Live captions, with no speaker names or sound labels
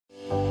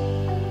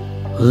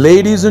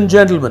Ladies and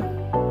gentlemen,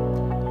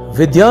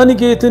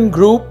 Vidyaniketan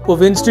Group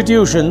of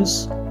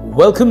Institutions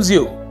welcomes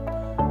you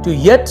to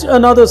yet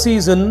another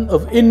season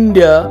of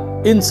India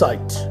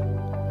Insight.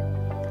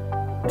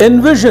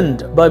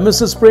 Envisioned by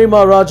Mrs.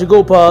 Prema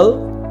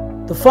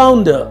Rajagopal, the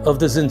founder of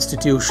this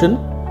institution,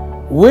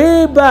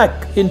 way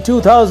back in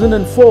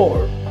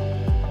 2004,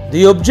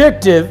 the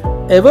objective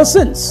ever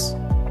since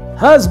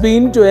has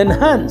been to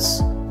enhance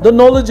the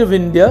knowledge of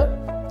India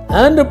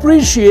and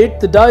appreciate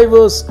the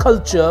diverse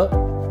culture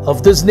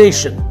of this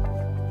nation.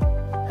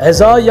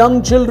 As our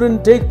young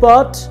children take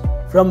part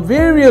from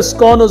various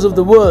corners of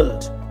the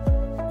world,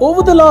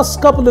 over the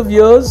last couple of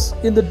years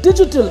in the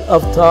digital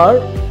avatar,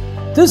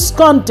 this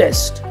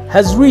contest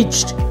has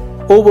reached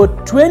over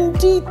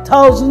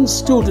 20,000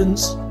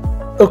 students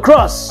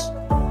across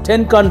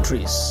 10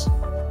 countries.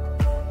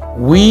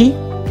 We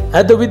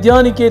at the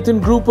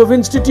Vidyaniketan Group of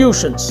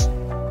Institutions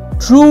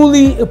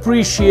truly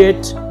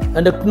appreciate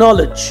and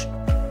acknowledge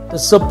the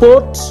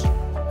support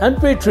and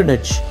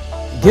patronage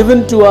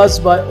given to us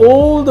by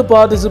all the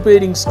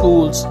participating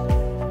schools,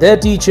 their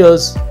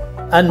teachers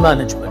and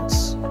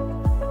managements.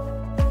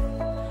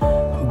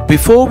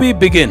 Before we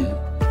begin,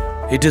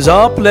 it is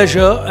our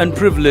pleasure and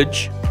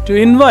privilege to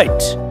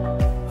invite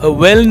a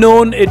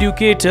well-known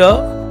educator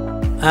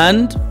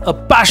and a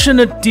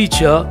passionate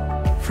teacher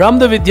from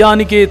the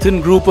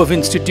Vidyaniketan Group of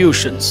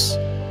Institutions,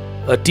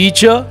 a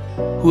teacher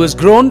who has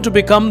grown to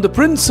become the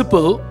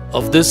principal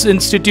of this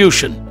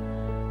institution.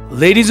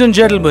 Ladies and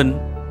gentlemen,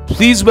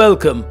 please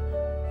welcome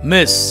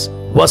Miss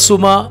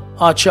Vasuma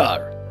Achar.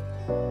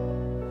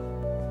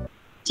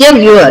 Dear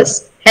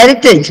viewers,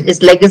 heritage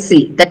is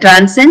legacy that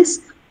transcends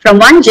from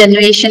one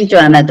generation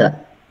to another.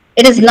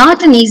 It is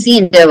not an easy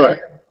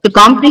endeavor to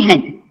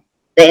comprehend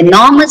the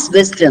enormous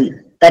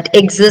wisdom that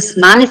exists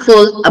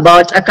manifold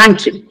about a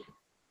country.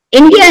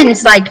 India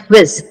Insight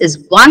Quiz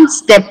is one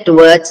step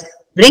towards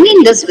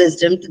bringing this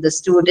wisdom to the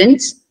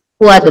students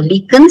who are the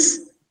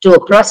beacons to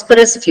a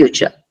prosperous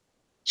future.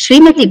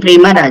 Srimati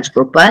Prema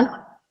Rajagopal,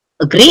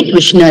 a great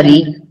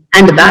visionary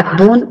and the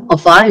backbone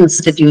of our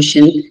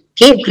institution,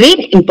 gave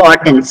great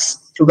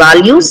importance to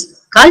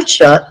values,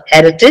 culture,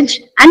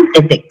 heritage, and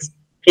ethics.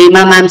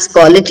 Prema ma'am's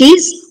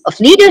qualities of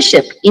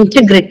leadership,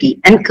 integrity,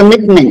 and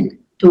commitment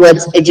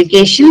towards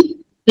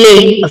education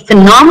played a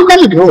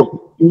phenomenal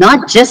role in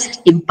not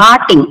just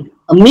imparting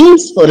a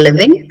means for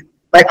living,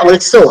 but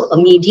also a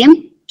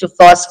medium to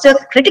foster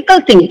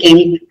critical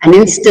thinking and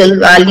instill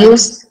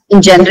values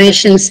in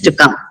generations to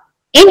come.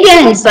 India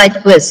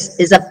Insight Quiz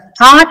is a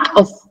part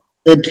of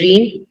the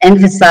dream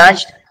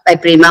envisaged by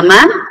Prema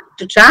ma'am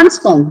to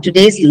transform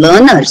today's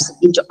learners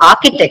into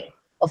architects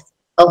of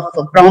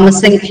a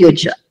promising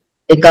future.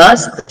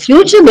 Because the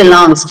future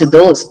belongs to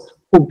those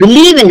who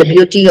believe in the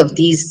beauty of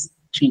these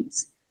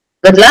dreams.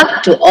 Good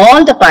luck to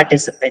all the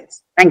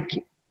participants. Thank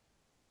you.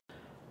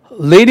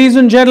 Ladies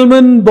and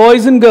gentlemen,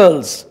 boys and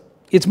girls,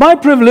 it's my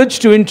privilege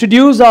to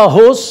introduce our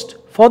host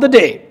for the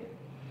day.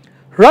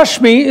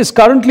 Rashmi is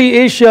currently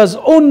Asia's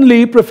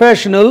only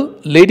professional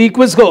lady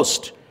quiz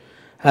host.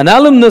 An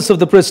alumnus of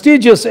the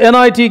prestigious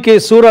NITK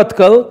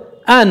Surathkal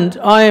and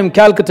IIM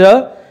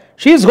Calcutta,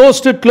 she has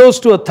hosted close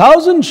to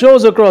 1,000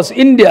 shows across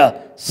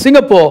India,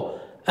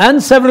 Singapore,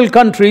 and several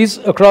countries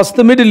across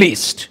the Middle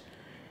East.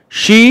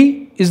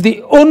 She is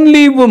the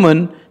only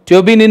woman to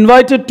have been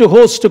invited to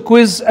host a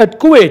quiz at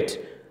Kuwait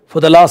for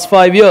the last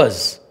 5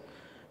 years.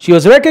 She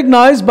was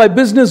recognized by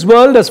Business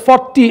World as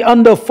 40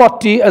 under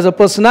 40 as a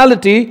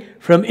personality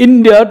from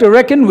India to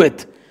reckon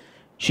with.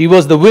 She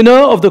was the winner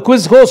of the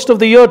Quiz Host of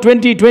the Year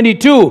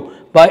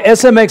 2022 by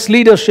SMX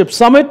Leadership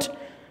Summit.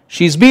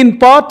 She's been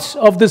part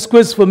of this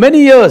quiz for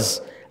many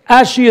years,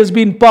 as she has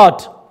been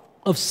part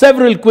of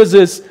several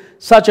quizzes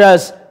such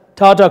as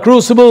Tata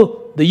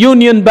Crucible, the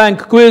Union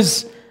Bank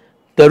Quiz,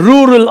 the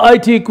Rural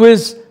IT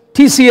Quiz,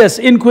 TCS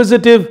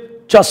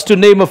Inquisitive, just to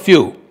name a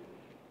few.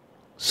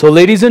 So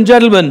ladies and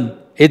gentlemen,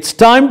 it's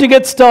time to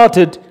get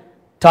started.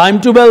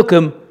 Time to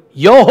welcome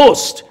your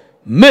host,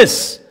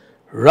 Miss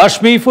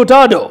Rashmi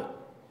Furtado.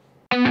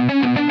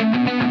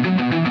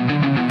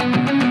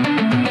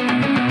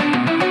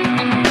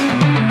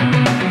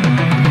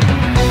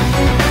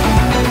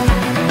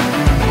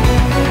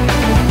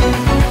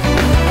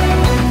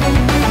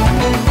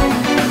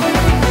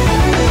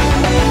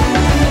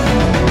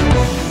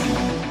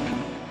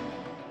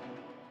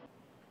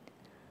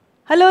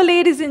 Hello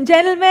ladies and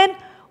gentlemen,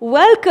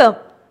 welcome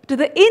to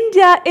the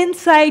India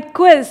Insight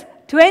Quiz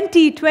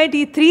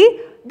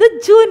 2023,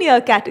 the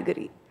junior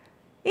category.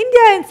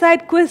 India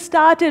Insight Quiz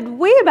started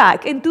way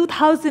back in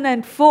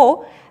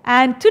 2004,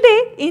 and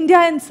today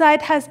India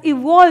Insight has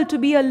evolved to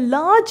be a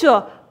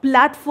larger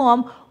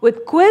platform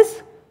with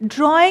quiz,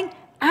 drawing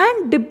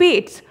and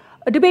debates,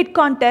 a debate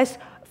contest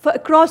for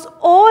across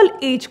all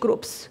age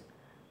groups.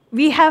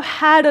 We have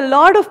had a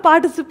lot of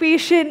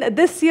participation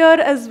this year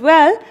as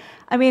well.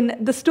 I mean,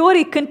 the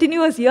story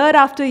continues year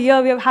after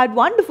year. We have had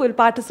wonderful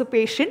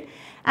participation,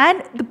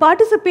 and the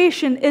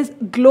participation is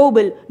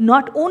global,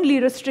 not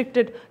only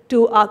restricted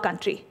to our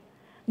country.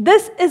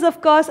 This is,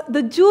 of course,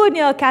 the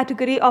junior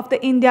category of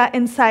the India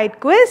Insight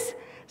Quiz.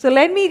 So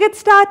let me get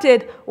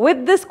started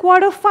with this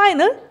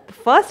quarter-final, the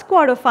first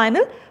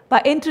quarter-final,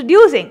 by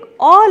introducing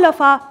all of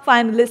our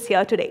finalists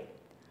here today.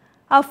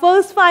 Our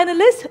first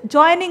finalist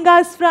joining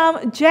us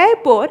from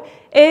Jaipur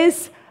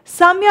is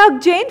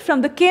Samyak Jain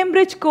from the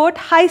Cambridge Court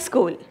High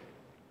School.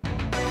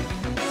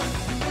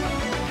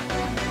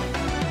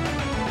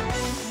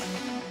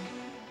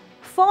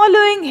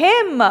 Following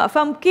him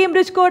from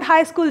Cambridge Court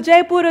High School,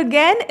 Jaipur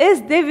again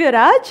is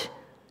Divyaraj.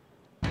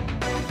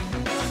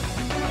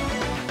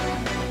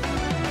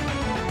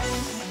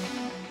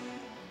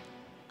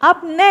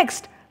 Up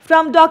next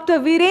from Dr.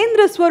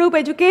 Virendra Swaroop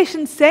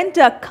Education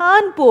Center,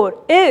 Kanpur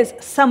is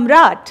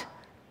Samrat.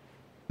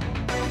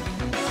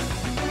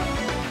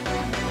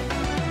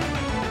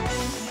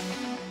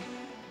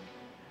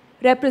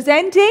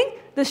 Representing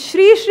the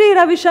Sri Sri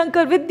Ravi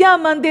Shankar Vidya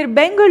Mandir,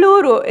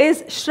 Bangalore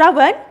is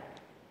Shravan.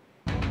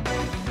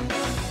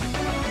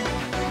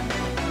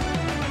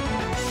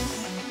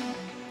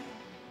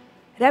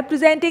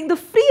 Representing the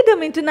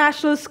Freedom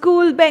International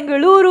School,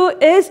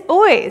 Bengaluru is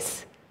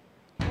Oais.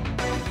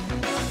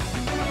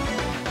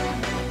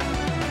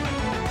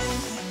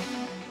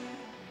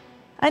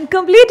 And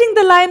completing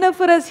the lineup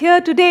for us here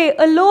today,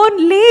 a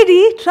lone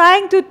lady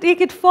trying to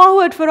take it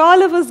forward for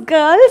all of us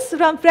girls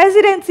from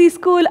Presidency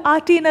School,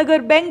 RT Nagar,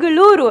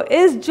 Bengaluru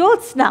is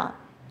Jyotsna.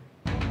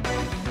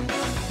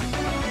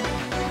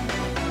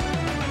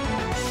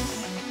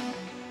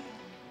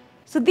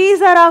 So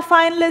these are our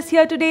finalists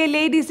here today,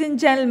 ladies and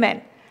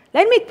gentlemen.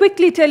 Let me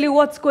quickly tell you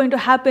what's going to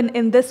happen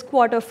in this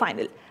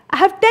quarter-final. I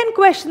have 10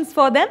 questions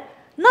for them.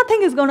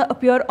 Nothing is going to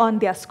appear on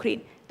their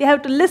screen. They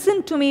have to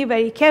listen to me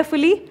very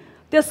carefully.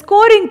 Their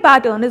scoring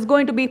pattern is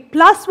going to be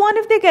 +1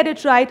 if they get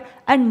it right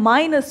and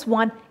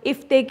 -1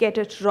 if they get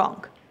it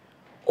wrong.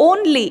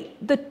 Only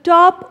the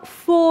top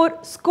 4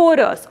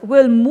 scorers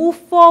will move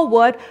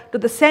forward to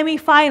the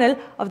semi-final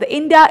of the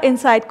India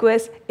Inside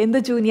Quiz in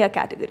the junior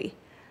category.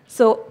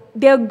 So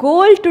their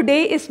goal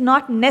today is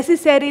not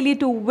necessarily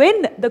to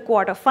win the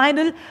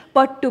quarter-final,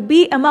 but to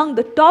be among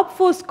the top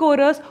 4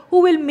 scorers who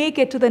will make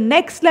it to the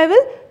next level,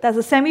 that's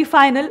the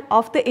semi-final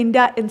of the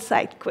India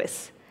Inside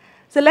Quiz.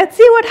 So let's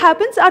see what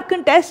happens. Our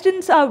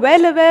contestants are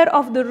well aware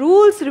of the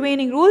rules,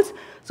 remaining rules.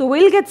 So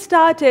we'll get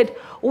started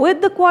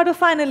with the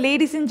quarter-final,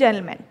 ladies and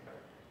gentlemen.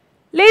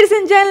 Ladies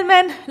and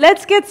gentlemen,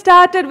 let's get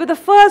started with the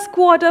first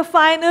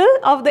quarter-final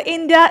of the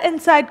India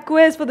Inside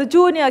Quiz for the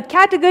junior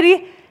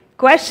category.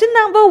 Question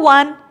number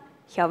 1,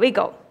 here we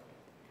go.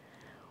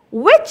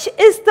 Which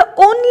is the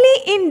only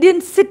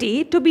Indian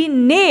city to be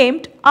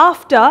named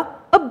after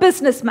a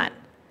businessman?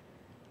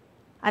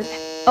 And,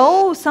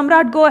 oh,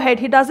 Samrat, go ahead.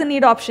 He doesn't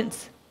need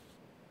options.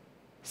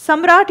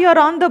 Samrat, you're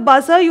on the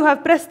buzzer. You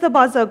have pressed the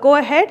buzzer. Go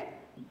ahead.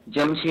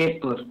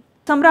 Jamshedpur.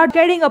 Samrat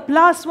getting a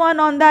 +1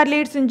 on that,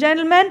 ladies and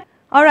gentlemen.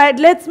 All right,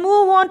 let's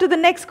move on to the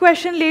next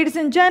question, ladies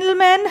and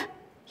gentlemen.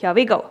 Here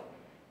we go.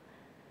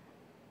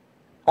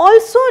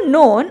 Also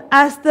known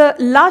as the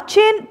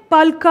Lachen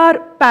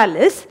Palkar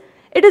Palace,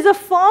 it is a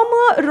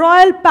former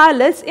royal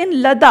palace in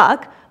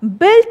Ladakh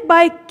built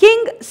by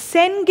King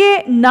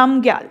Senge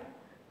Namgyal.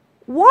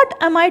 What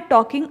am I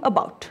talking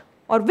about?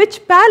 Or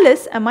which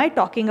palace am I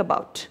talking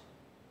about?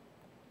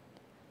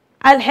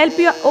 I'll help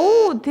you.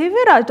 Oh,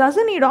 Divyaraj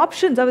doesn't need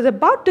options. I was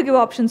about to give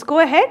options. Go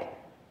ahead.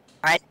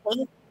 I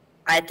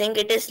think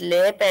it is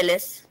Leh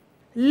Palace.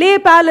 Leh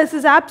Palace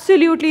is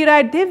absolutely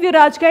right.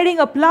 Divyaraj getting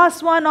a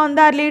 +1 on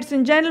that, ladies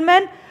and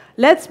gentlemen.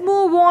 Let's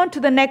move on to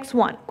the next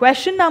one.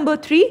 Question number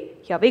 3.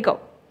 Here we go.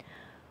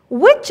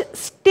 Which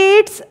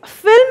state's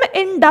film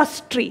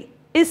industry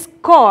is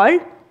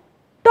called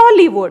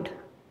Tollywood?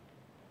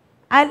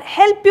 I'll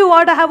help you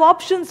out. I have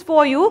options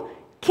for you.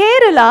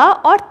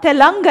 Kerala or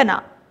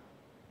Telangana?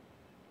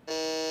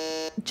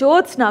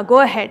 Jyotsna, go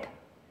ahead.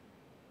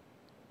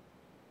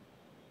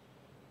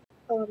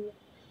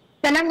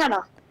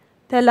 Telangana.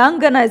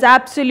 Telangana is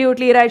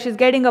absolutely right. She's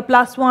getting a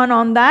 +1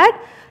 on that.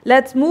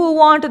 Let's move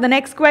on to the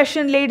next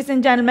question, ladies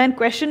and gentlemen.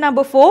 Question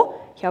number 4.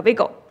 Here we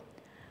go.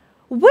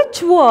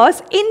 Which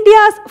was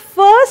India's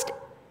first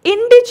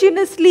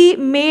indigenously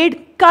made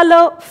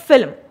color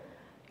film?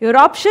 Your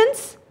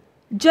options,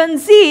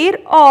 Janjeer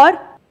or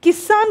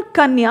Kisan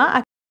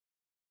Kanya.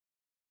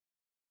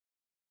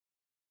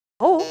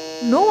 Oh,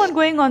 no one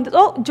going on this.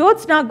 Oh,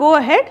 Jyotsna, go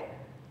ahead.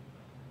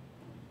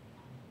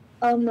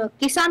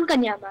 Kisan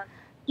Kanya, ma'am.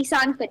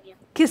 Kisan Kanya.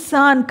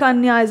 Kisan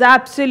Kanya is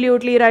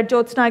absolutely right.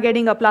 Jyotsna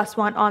getting a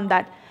 +1 on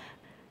that.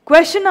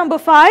 Question number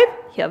 5.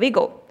 Here we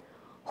go.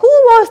 Who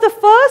was the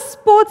first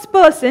sports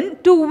person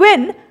to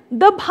win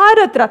the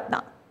Bharat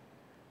Ratna?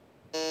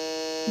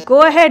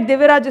 Go ahead,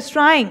 Divyaraj is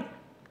trying.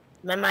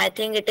 Ma'am, I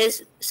think it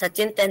is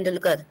Sachin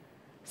Tendulkar.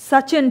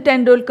 Sachin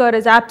Tendulkar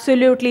is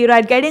absolutely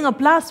right. Getting a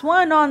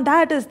 +1 on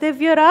that is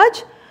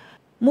Divyaraj.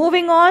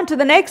 Moving on to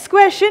the next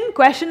question.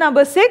 Question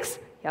number 6.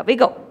 Here we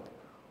go.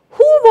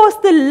 Who was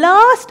the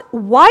last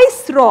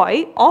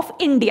Viceroy of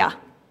India?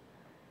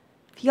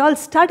 We all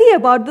study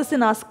about this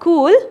in our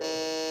school.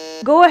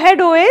 Go ahead,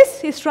 Oais.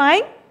 He's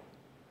trying.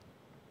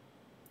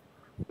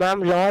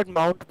 Ma'am, Lord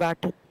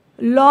Mountbatten.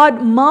 Lord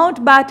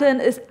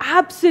Mountbatten is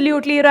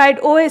absolutely right.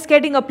 OS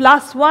getting a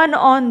 +1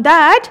 on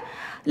that.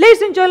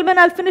 Ladies and gentlemen,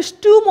 I'll finish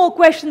 2 more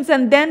questions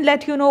and then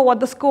let you know what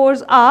the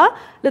scores are.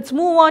 Let's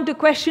move on to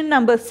question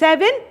number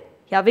 7.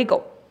 Here we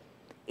go.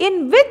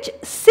 In which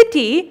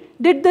city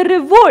did the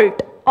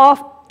revolt of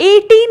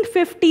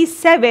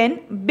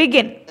 1857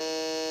 begin?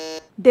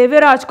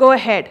 Deviraj, go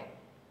ahead.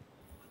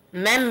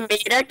 Ma'am,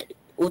 Meerut,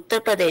 Uttar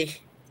Pradesh.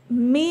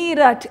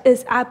 Meerut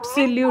is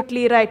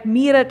absolutely right.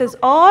 Meerut is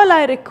all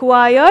I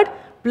required.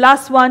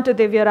 +1 to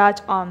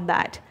Divyaraj on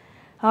that.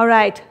 All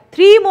right.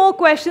 3 more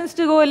questions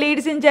to go,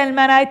 ladies and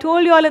gentlemen. I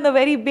told you all in the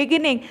very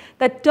beginning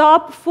that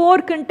top 4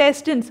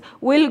 contestants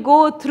will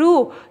go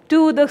through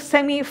to the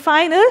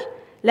semi-final.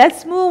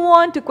 Let's move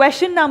on to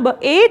question number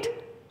 8.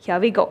 Here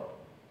we go.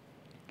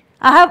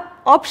 I have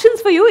options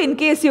for you in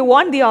case you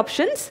want the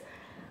options.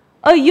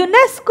 A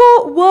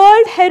UNESCO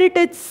World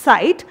Heritage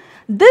Site.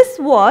 This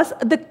was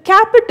the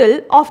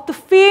capital of the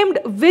famed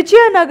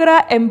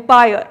Vijayanagara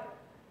Empire.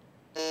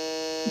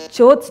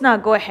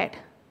 Jyotsna, go ahead.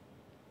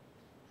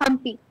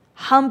 Hampi.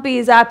 Hampi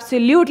is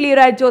absolutely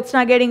right.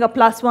 Jyotsna getting a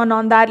 +1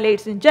 on that,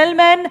 ladies and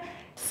gentlemen.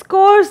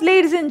 Scores,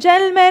 ladies and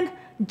gentlemen.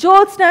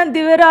 Jyotsna and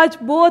Diviraj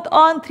both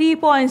on 3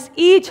 points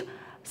each.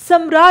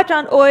 Samrat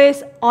and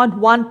OS on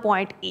 1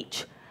 point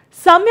each.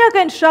 Samyak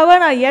and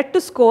Shravan are yet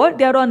to score.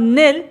 They are on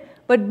nil.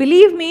 But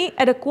believe me,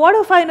 at a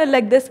quarter-final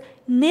like this,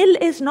 nil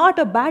is not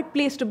a bad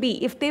place to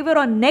be. If they were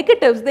on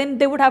negatives, then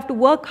they would have to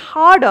work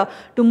harder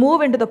to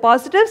move into the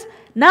positives.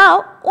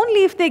 Now,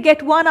 only if they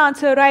get one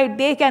answer right,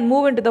 they can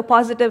move into the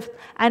positives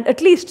and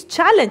at least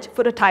challenge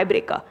for a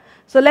tiebreaker.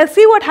 So let's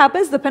see what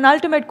happens. The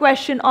penultimate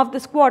question of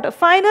this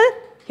quarter-final.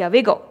 Here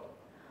we go.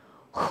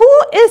 Who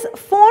is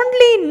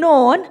fondly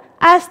known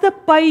as the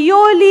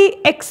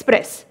Paioli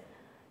Express?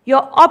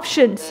 Your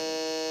options.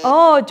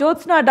 Oh,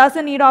 Jyotsna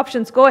doesn't need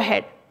options. Go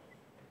ahead.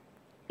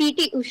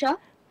 P.T. Usha.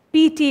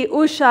 P.T.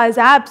 Usha is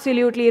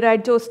absolutely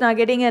right. Jyotsna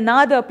getting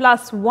another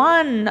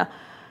 +1.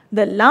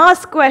 The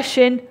last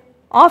question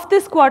of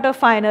this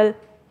quarter-final.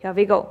 Here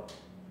we go.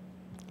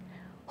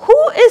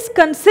 Who is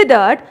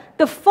considered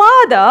the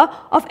father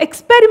of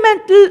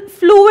experimental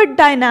fluid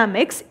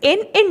dynamics in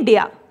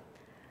India?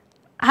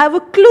 I have a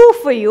clue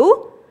for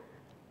you.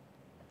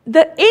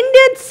 The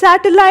Indian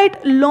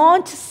Satellite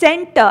Launch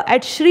Center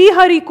at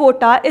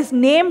Sriharikota is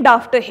named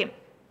after him.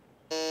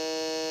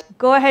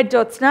 Go ahead,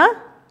 Jyotsna.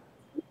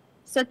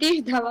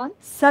 Satish Dhawan.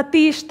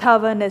 Satish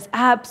Dhawan is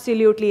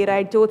absolutely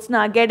right.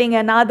 Jyotsna getting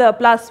another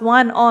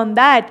 +1 on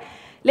that.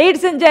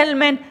 Ladies and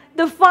gentlemen,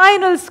 the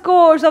final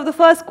scores of the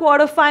first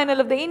quarter final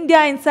of the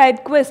India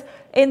Inside Quiz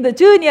in the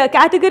junior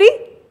category.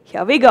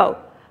 Here we go.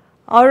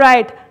 All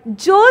right.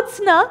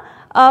 Jyotsna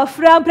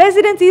from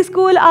Presidency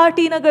School,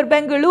 RT Nagar,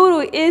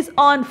 Bangalore is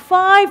on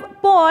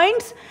 5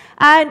 points.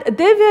 And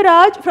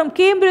Divyaraj from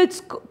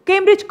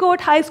Cambridge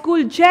Court High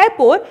School,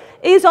 Jaipur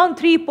is on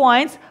 3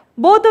 points.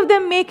 Both of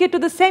them make it to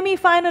the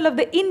semi-final of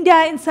the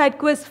India Inside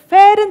Quiz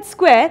fair and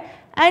square,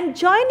 and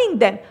joining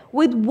them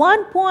with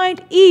 1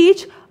 point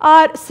each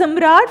are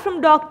Samrat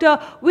from Dr.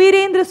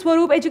 Virendra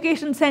Swaroop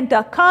Education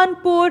Center,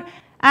 Kanpur,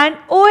 and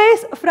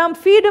OS from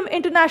Freedom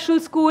International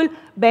School,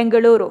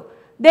 Bengaluru.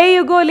 There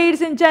you go,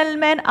 ladies and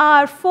gentlemen,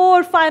 our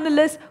 4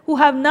 finalists who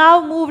have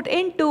now moved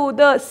into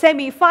the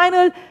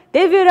semi-final: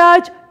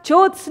 Divyaraj,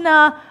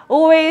 Jyotsna,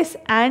 OS,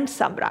 and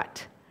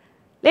Samrat.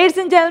 Ladies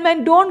and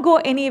gentlemen, don't go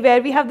anywhere.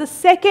 We have the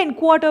second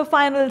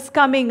quarter-finals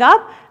coming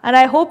up, and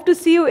I hope to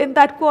see you in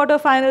that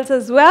quarter-finals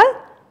as well.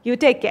 You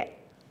take care.